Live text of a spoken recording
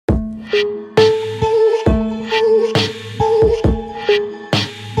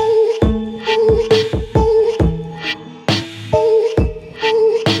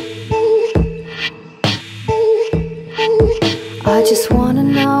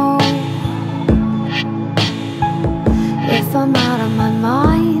I'm out of my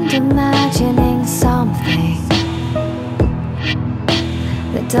mind, imagining something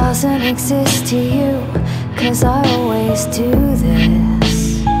that doesn't exist to you, 'cause I always do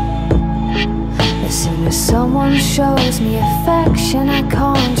this. As soon as someone shows me affection, I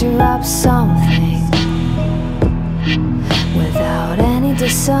conjure up something without any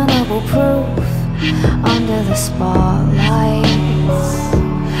discernible proof. Under the spotlights,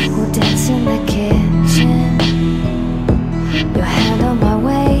 we'll dance in the kitchen, your hand on my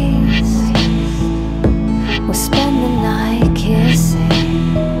waist. We'll spend the night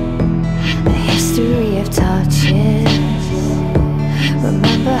kissing, a history of touches.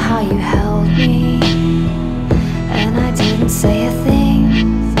 Remember how you held me, and I didn't say a thing.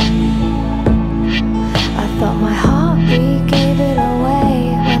 I thought my heartbeat gave it away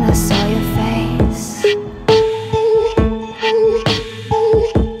when I saw your face.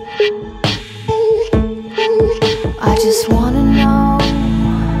 I just wanna know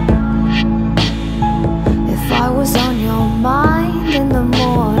if I was on your mind in the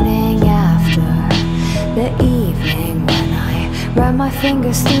morning after the evening when I ran my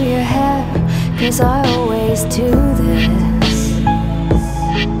fingers through your hair, 'cause I always do this.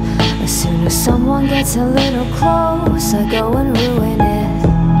 As soon as someone gets a little close, I go and ruin it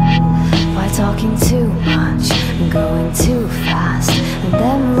by talking too much and going too fast, and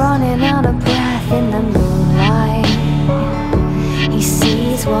then running out of breath in the moonlight. He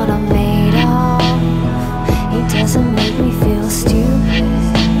sees what I'm made of. He doesn't make me feel stupid.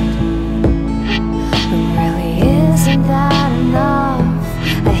 But really, isn't that enough?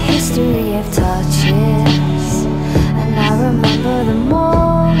 A history of touches, and I remember them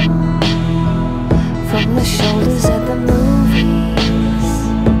all, from the shoulders at the movies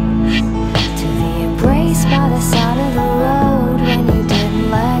to the embrace by the side of the road when you didn't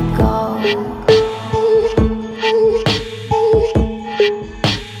let go.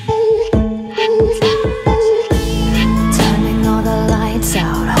 Turning all the lights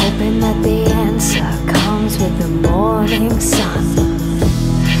out, hoping that the answer comes with the morning sun.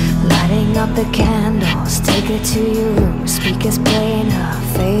 Lighting up the candles, take her to your room, speakers playing her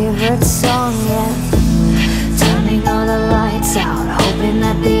favorite song, yeah. Turning all the lights out, hoping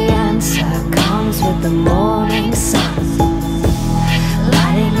that the answer comes with the morning sun.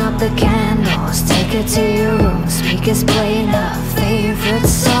 Lighting up the candles, take her to your room, speakers playing her favorite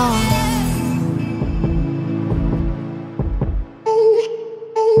song.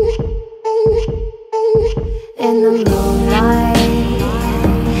 In the moonlight,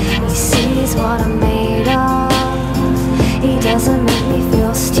 he sees what I'm made of. He doesn't make me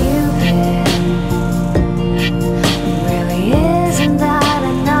feel stupid. Really, isn't that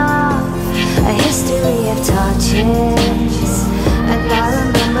enough? A history of touches, and I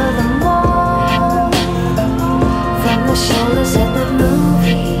remember them all, from the shoulders at the moon.